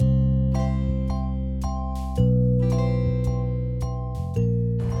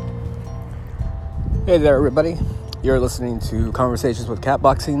Hey there, everybody. You're listening to Conversations with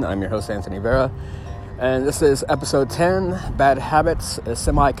Catboxing. I'm your host, Anthony Vera, and this is episode 10, Bad Habits, a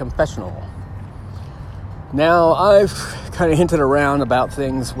Semi-Confessional. Now, I've kind of hinted around about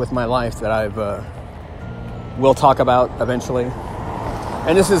things with my life that I will talk about eventually,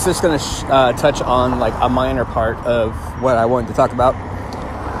 and this is just going to touch on like a minor part of what I wanted to talk about,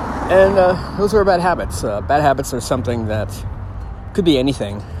 and those are bad habits. Bad habits are something that could be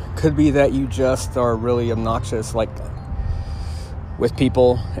anything. Could be that you just are really obnoxious, like with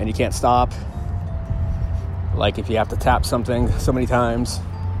people, and you can't stop. Like if you have to tap something so many times.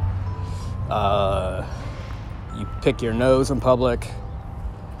 You pick your nose in public.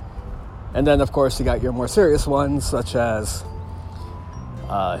 And then, of course, you got your more serious ones, such as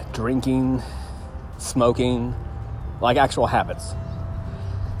drinking, smoking, like actual habits.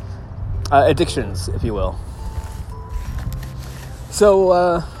 Addictions, if you will.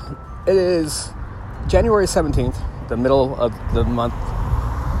 So, it is January 17th, the middle of the month,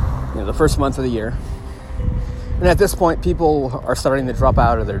 the first month of the year. And at this point, people are starting to drop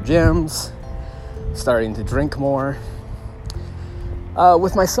out of their gyms, starting to drink more.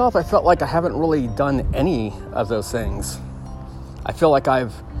 With myself, I felt like I haven't really done any of those things. I feel like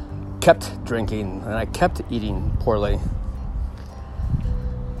I've kept drinking and I kept eating poorly.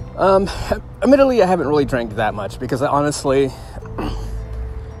 Admittedly, I haven't really drank that much because honestly,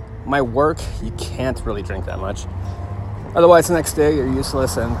 my work, you can't really drink that much. Otherwise, the next day, you're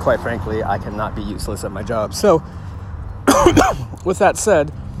useless, and quite frankly, I cannot be useless at my job. So, with that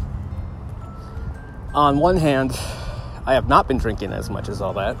said, on one hand, I have not been drinking as much as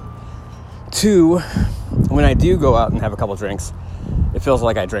all that. Two, when I do go out and have a couple drinks, it feels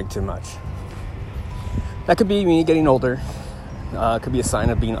like I drink too much. That could be me getting older. It could be a sign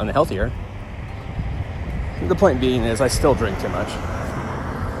of being unhealthier. The point being is I still drink too much.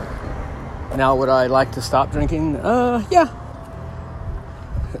 Now, would I like to stop drinking? Yeah.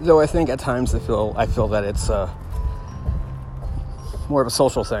 Though I think at times I feel that it's more of a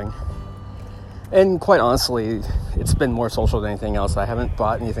social thing. And quite honestly, it's been more social than anything else. I haven't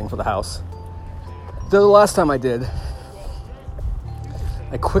bought anything for the house. Though the last time I did,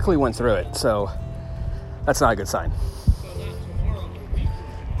 I quickly went through it, so that's not a good sign.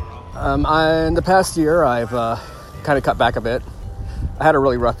 In the past year, I've kind of cut back a bit. I had a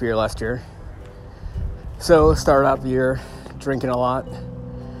really rough year last year. So, started out the year drinking a lot,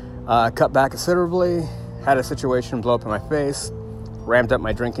 cut back considerably, had a situation blow up in my face, ramped up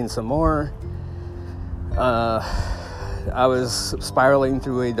my drinking some more. I was spiraling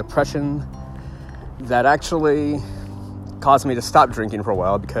through a depression that actually caused me to stop drinking for a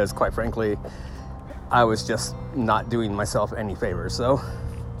while because, quite frankly, I was just not doing myself any favors.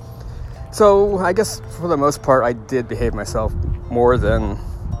 So I guess for the most part, I did behave myself more than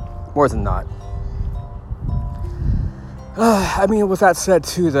not. With that said,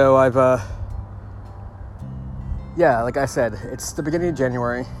 too, though, like I said, it's the beginning of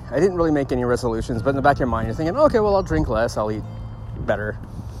January. I didn't really make any resolutions, but in the back of your mind, you're thinking, okay, well, I'll drink less, I'll eat better.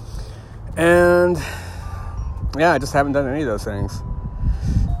 And, yeah, I just haven't done any of those things.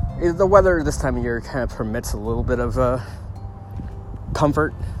 The weather this time of year kind of permits a little bit of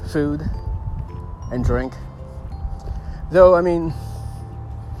comfort food and drink. Though,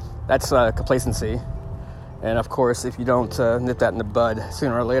 that's complacency. And of course, if you don't nip that in the bud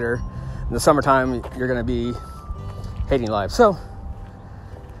sooner or later, in the summertime, you're going to be hating life. So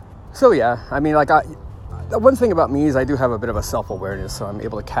yeah, the one thing about me is I do have a bit of a self-awareness, so I'm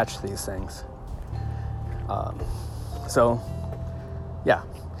able to catch these things. Yeah.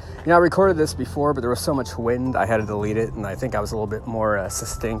 I recorded this before, but there was so much wind, I had to delete it, and I think I was a little bit more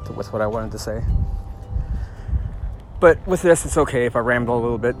succinct with what I wanted to say. But with this, it's okay if I ramble a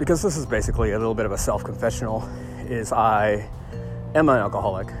little bit, because this is basically a little bit of a self-confessional, is I am an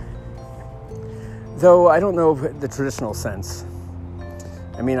alcoholic. Though I don't know the traditional sense.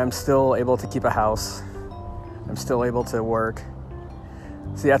 I'm still able to keep a house. I'm still able to work.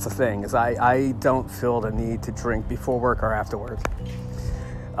 See, that's the thing, is I don't feel the need to drink before work or after work.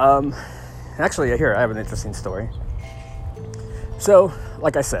 Actually, here, I have an interesting story. So,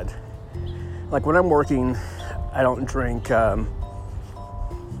 like I said, like when I'm working, I don't drink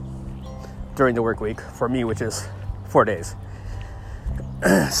during the work week, for me, which is 4 days.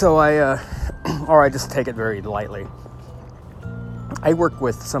 So I just take it very lightly. I work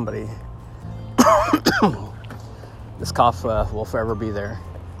with somebody. This cough will forever be there.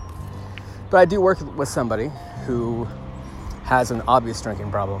 But I do work with somebody who has an obvious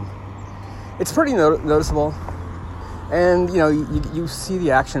drinking problem. It's pretty noticeable. And, you see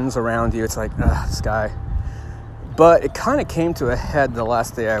the actions around you. It's like, this guy. But it kind of came to a head the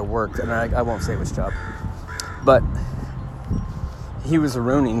last day I worked, and I won't say which job, but he was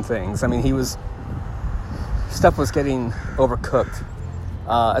ruining things. I mean, stuff was getting overcooked.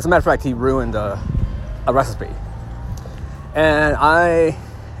 As a matter of fact, he ruined a recipe. And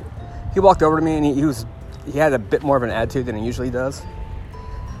he walked over to me, and he had a bit more of an attitude than he usually does.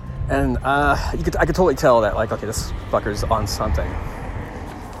 And I could totally tell that, like, okay, this fucker's on something.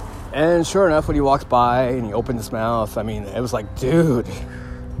 And sure enough, when he walks by and he opened his mouth, I mean, it was like, dude.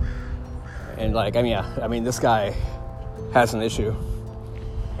 And like, I mean, this guy has an issue.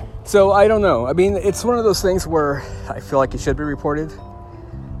 So I don't know. I mean, it's one of those things where I feel like it should be reported.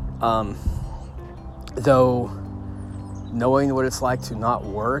 Though knowing what it's like to not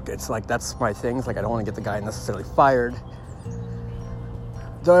work, it's like, that's my thing. It's like, I don't want to get the guy necessarily fired.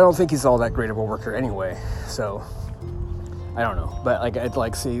 Though I don't think he's all that great of a worker anyway. So I don't know. But like, I'd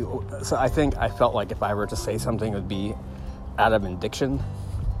like see. So I felt like if I were to say something, it would be out of indiction.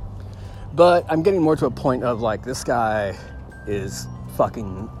 But I'm getting more to a point of like, this guy is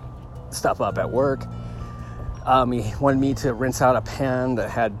fucking stuff up at work. He wanted me to rinse out a pan that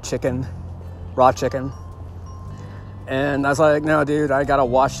had chicken, raw chicken. And I was like, no, dude, I gotta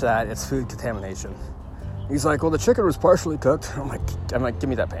wash that. It's food contamination. He's like, well, the chicken was partially cooked. I'm like, give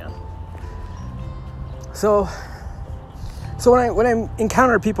me that pan. So when I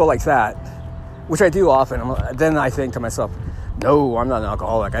encounter people like that, which I do often, then I think to myself, no, I'm not an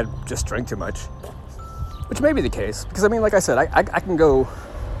alcoholic. I just drink too much. Which may be the case. Because, I mean, like I said, I can go,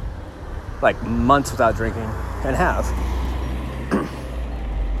 like, months without drinking, and have.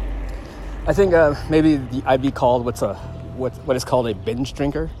 I think maybe I'd be called what is called a binge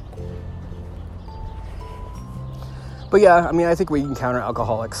drinker. But yeah, I mean, I think we encounter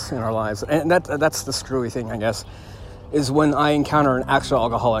alcoholics in our lives. And that's the screwy thing, I guess, is when I encounter an actual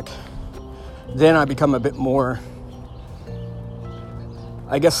alcoholic, then I become a bit more,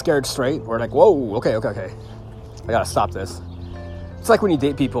 I guess, scared straight, or like, whoa, okay, I gotta stop this. It's like when you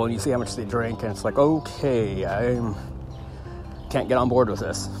date people and you see how much they drink, and it's like, okay, I can't get on board with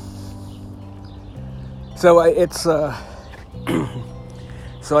this. So it's, so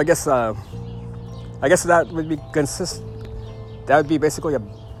I guess that would be that would be basically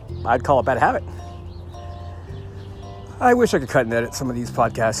I'd call a bad habit. I wish I could cut and edit some of these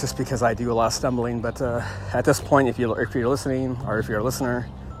podcasts just because I do a lot of stumbling, but at this point, if you're listening, or if you're a listener,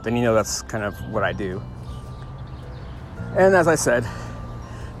 then you know that's kind of what I do. And as I said,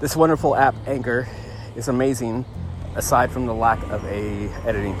 this wonderful app, Anchor, is amazing, aside from the lack of a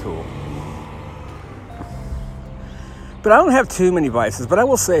editing tool. But I don't have too many vices, but I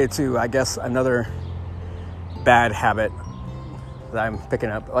will say, too, I guess another bad habit that I'm picking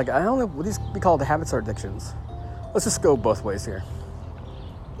up, like, I don't know, would these be called habits or addictions? Let's just go both ways here.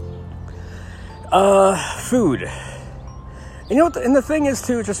 Food. And you know what, and the thing is,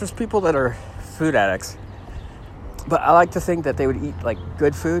 too, just there's people that are food addicts, but I like to think that they would eat, like,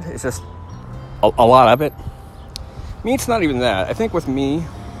 good food. It's just a lot of it. Me, it's not even that. I think with me,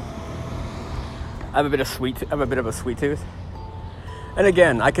 I have a bit of a sweet tooth. And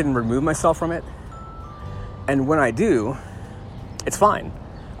again, I can remove myself from it. And when I do, it's fine.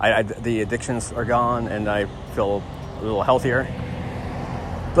 The addictions are gone and I feel a little healthier.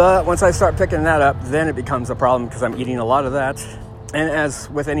 But once I start picking that up, then it becomes a problem because I'm eating a lot of that. And as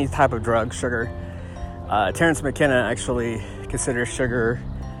with any type of drug, sugar, Terence McKenna actually considers sugar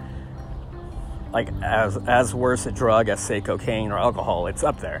like as worse a drug as, say, cocaine or alcohol. It's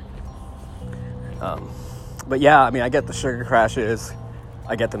up there. But yeah, I mean, I get the sugar crashes,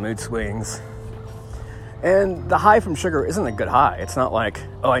 I get the mood swings, and the high from sugar isn't a good high. It's not like,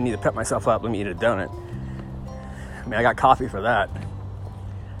 oh, I need to pep myself up, let me eat a donut. I mean, I got coffee for that.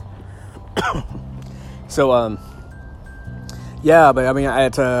 So, yeah, but I mean,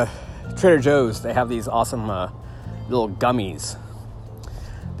 at Trader Joe's, they have these awesome little gummies.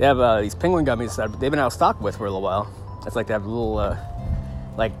 They have these penguin gummies that they've been out of stock with for a little while. It's like they have little,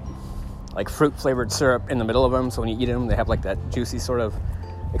 like fruit-flavored syrup in the middle of them, so when you eat them, they have like that juicy sort of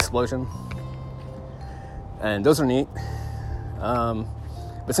explosion. And those are neat.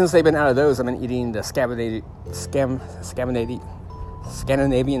 But since they've been out of those, I've been eating the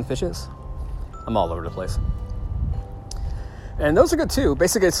Scandinavian fishes. I'm all over the place. And those are good too.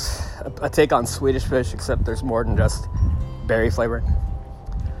 Basically, it's a take on Swedish fish, except there's more than just berry flavor.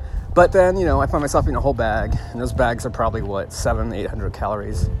 But then, you know, I find myself eating a whole bag, and those bags are probably, 700-800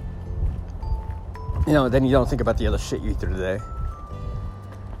 calories. You know, then you don't think about the other shit you eat through the day.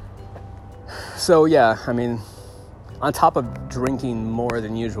 So, yeah, I mean, on top of drinking more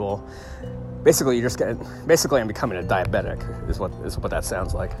than usual, basically I'm becoming a diabetic, is what that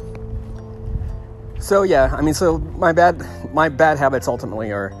sounds like. So yeah, I mean, so my bad habits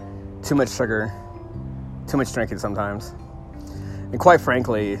ultimately are too much sugar, too much drinking sometimes. And quite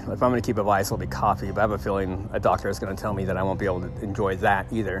frankly, if I'm going to keep a vice, it'll be coffee. But I have a feeling a doctor is going to tell me that I won't be able to enjoy that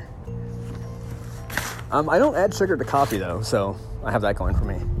either. I don't add sugar to coffee though, so I have that going for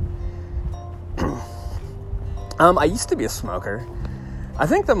me. I used to be a smoker. I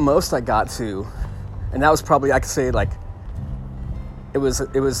think the most I got to, and that was probably, I could say, like, it was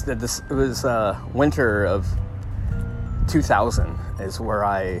winter of 2000 is where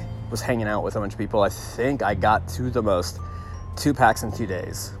I was hanging out with a bunch of people. I think I got to the most 2 packs in 2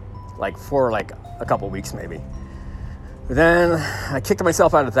 days, like for like a couple weeks maybe. But then I kicked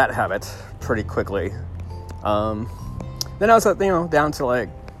myself out of that habit pretty quickly. Then I was down to like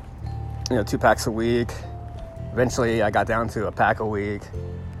 2 packs a week. Eventually I got down to a pack a week.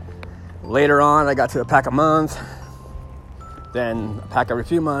 Later on I got to a pack a month, then a pack every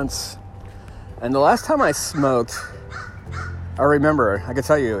few months. And the last time I smoked, I remember, I could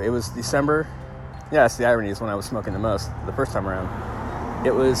tell you, it was December. Yes, the irony is when I was smoking the most, the first time around.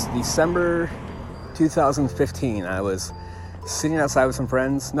 It was December 2015. I was sitting outside with some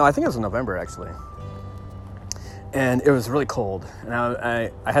friends. No, I think it was in November, actually. And it was really cold. And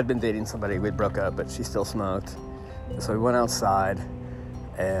I had been dating somebody. We broke up, but she still smoked. So we went outside,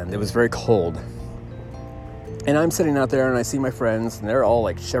 and it was very cold. And I'm sitting out there, and I see my friends, and they're all,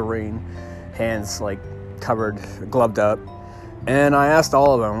 like, shivering, hands, like, covered, gloved up. And I asked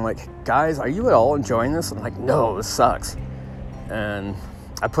all of them, I'm like, guys, are you at all enjoying this? I'm like, no, this sucks. And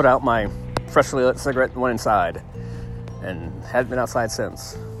I put out my freshly lit cigarette and went inside, and hadn't been outside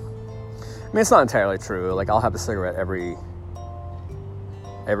since. I mean, it's not entirely true. Like, I'll have a cigarette every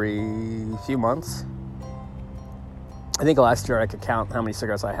few months. I think last year I could count how many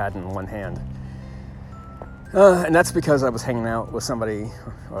cigarettes I had in one hand. And that's because I was hanging out with somebody,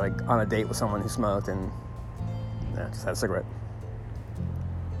 or like on a date with someone who smoked, and just had a cigarette.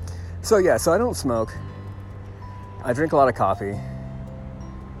 So yeah, so I don't smoke. I drink a lot of coffee.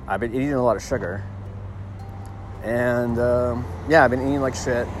 I've been eating a lot of sugar. And I've been eating like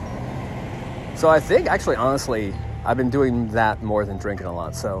shit. So I think, actually, honestly, I've been doing that more than drinking a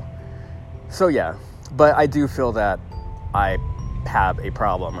lot. So yeah. But I do feel that I have a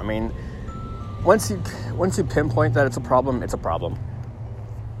problem. I mean, once you pinpoint that it's a problem, it's a problem.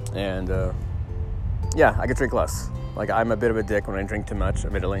 And I could drink less. Like, I'm a bit of a dick when I drink too much,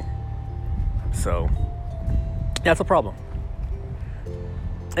 admittedly. So yeah, it's a problem.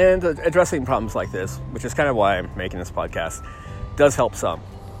 And addressing problems like this, which is kind of why I'm making this podcast, does help some.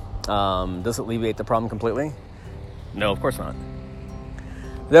 Does it alleviate the problem completely? No, of course not.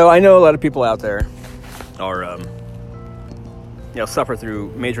 Though I know a lot of people out there are, suffer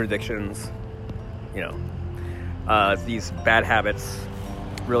through major addictions. These bad habits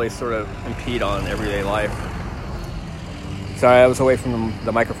really sort of impede on everyday life. Sorry, I was away from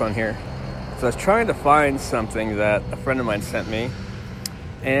the microphone here. So I was trying to find something that a friend of mine sent me,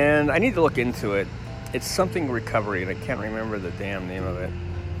 and I need to look into it. It's something recovery, and I can't remember the damn name of it.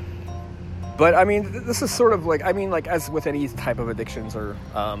 But, I mean, this is sort of like, as with any type of addictions or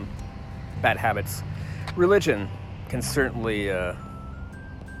bad habits, religion can certainly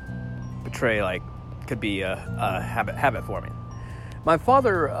could be a habit forming. My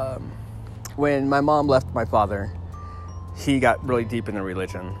father, when my mom left my father, he got really deep into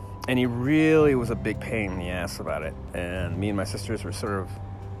religion, and he really was a big pain in the ass about it. And me and my sisters were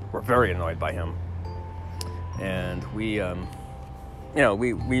very annoyed by him. And we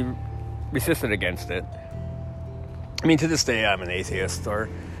resisted against it. I mean, to this day, I'm an atheist, or,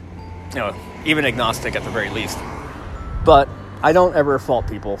 even agnostic at the very least. But I don't ever fault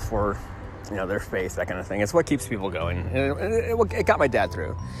people for, their faith, that kind of thing. It's what keeps people going. It got my dad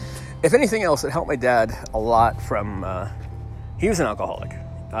through. If anything else, it helped my dad a lot from, he was an alcoholic.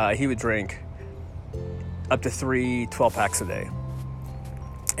 He would drink up to 3 12-packs a day.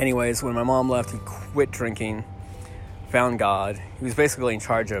 Anyways, when my mom left, he quit drinking, found God. He was basically in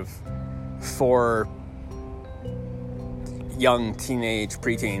charge of 4 young teenage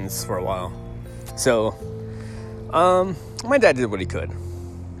preteens for a while. So, my dad did what he could.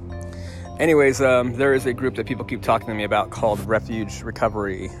 Anyways, there is a group that people keep talking to me about called Refuge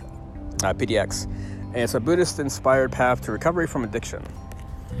Recovery, PDX. And it's a Buddhist-inspired path to recovery from addiction.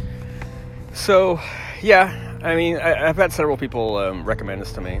 So, yeah, I mean, I've had several people recommend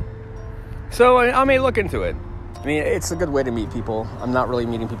this to me. So I may look into it. I mean, it's a good way to meet people. I'm not really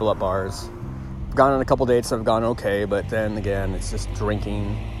meeting people at bars. I've gone on a couple dates that have gone okay, but then again, it's just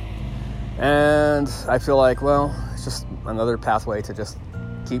drinking. And I feel like, well, it's just another pathway to just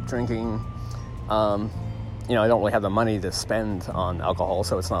keep drinking. I don't really have the money to spend on alcohol,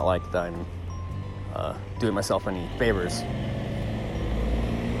 so it's not like I'm doing myself any favors.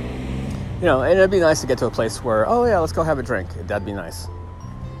 You know, and it'd be nice to get to a place where, oh yeah, let's go have a drink. That'd be nice.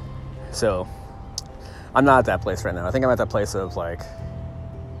 So, I'm not at that place right now. I think I'm at that place of like,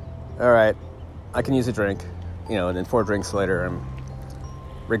 all right, I can use a drink, you know, and then 4 drinks later, I'm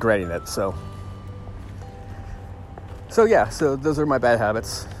regretting it. So yeah, so those are my bad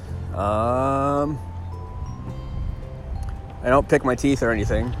habits. I don't pick my teeth or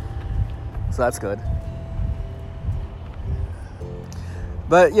anything, so that's good.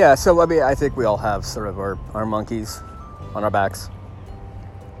 But yeah, so I mean, I think we all have sort of our monkeys on our backs.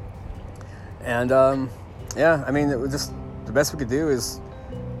 And yeah, I mean, it was just the best we could do is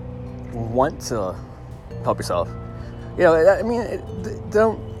want to help yourself. You know, I mean,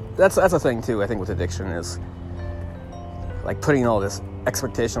 that's a thing too, I think, with addiction is like putting all this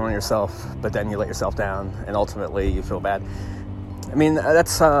expectation on yourself, but then you let yourself down and ultimately you feel bad. I mean,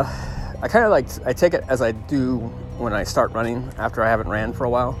 that's, I kind of I take it as I do when I start running after I haven't ran for a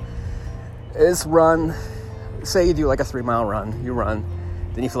while, is run, say you do like a 3-mile run, you run,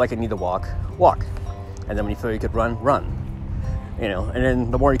 then you feel like you need to walk, and then when you feel you could run, you know, and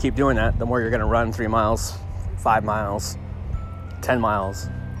then the more you keep doing that, the more you're going to run 3 miles, 5 miles, 10 miles.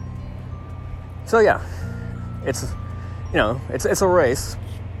 So yeah, it's, you know, it's a race,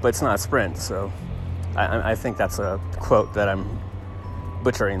 but it's not a sprint, so I think that's a quote that I'm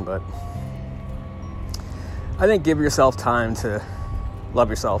butchering, but I think give yourself time to love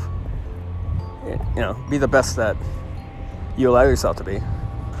yourself. You know, be the best that you allow yourself to be.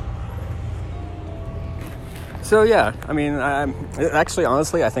 So yeah, I mean, actually,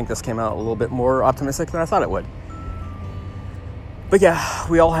 honestly, I think this came out a little bit more optimistic than I thought it would. But yeah,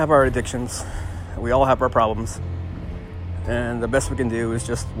 we all have our addictions. We all have our problems. And the best we can do is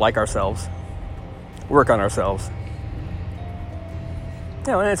just like ourselves. Work on ourselves.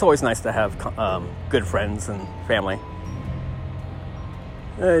 You know, and it's always nice to have good friends and family.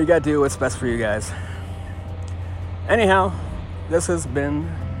 You gotta do what's best for you guys. Anyhow, this has been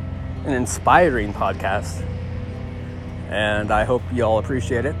an inspiring podcast. And I hope you all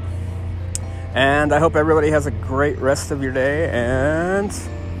appreciate it. And I hope everybody has a great rest of your day. And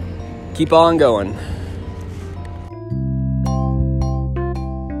keep on going.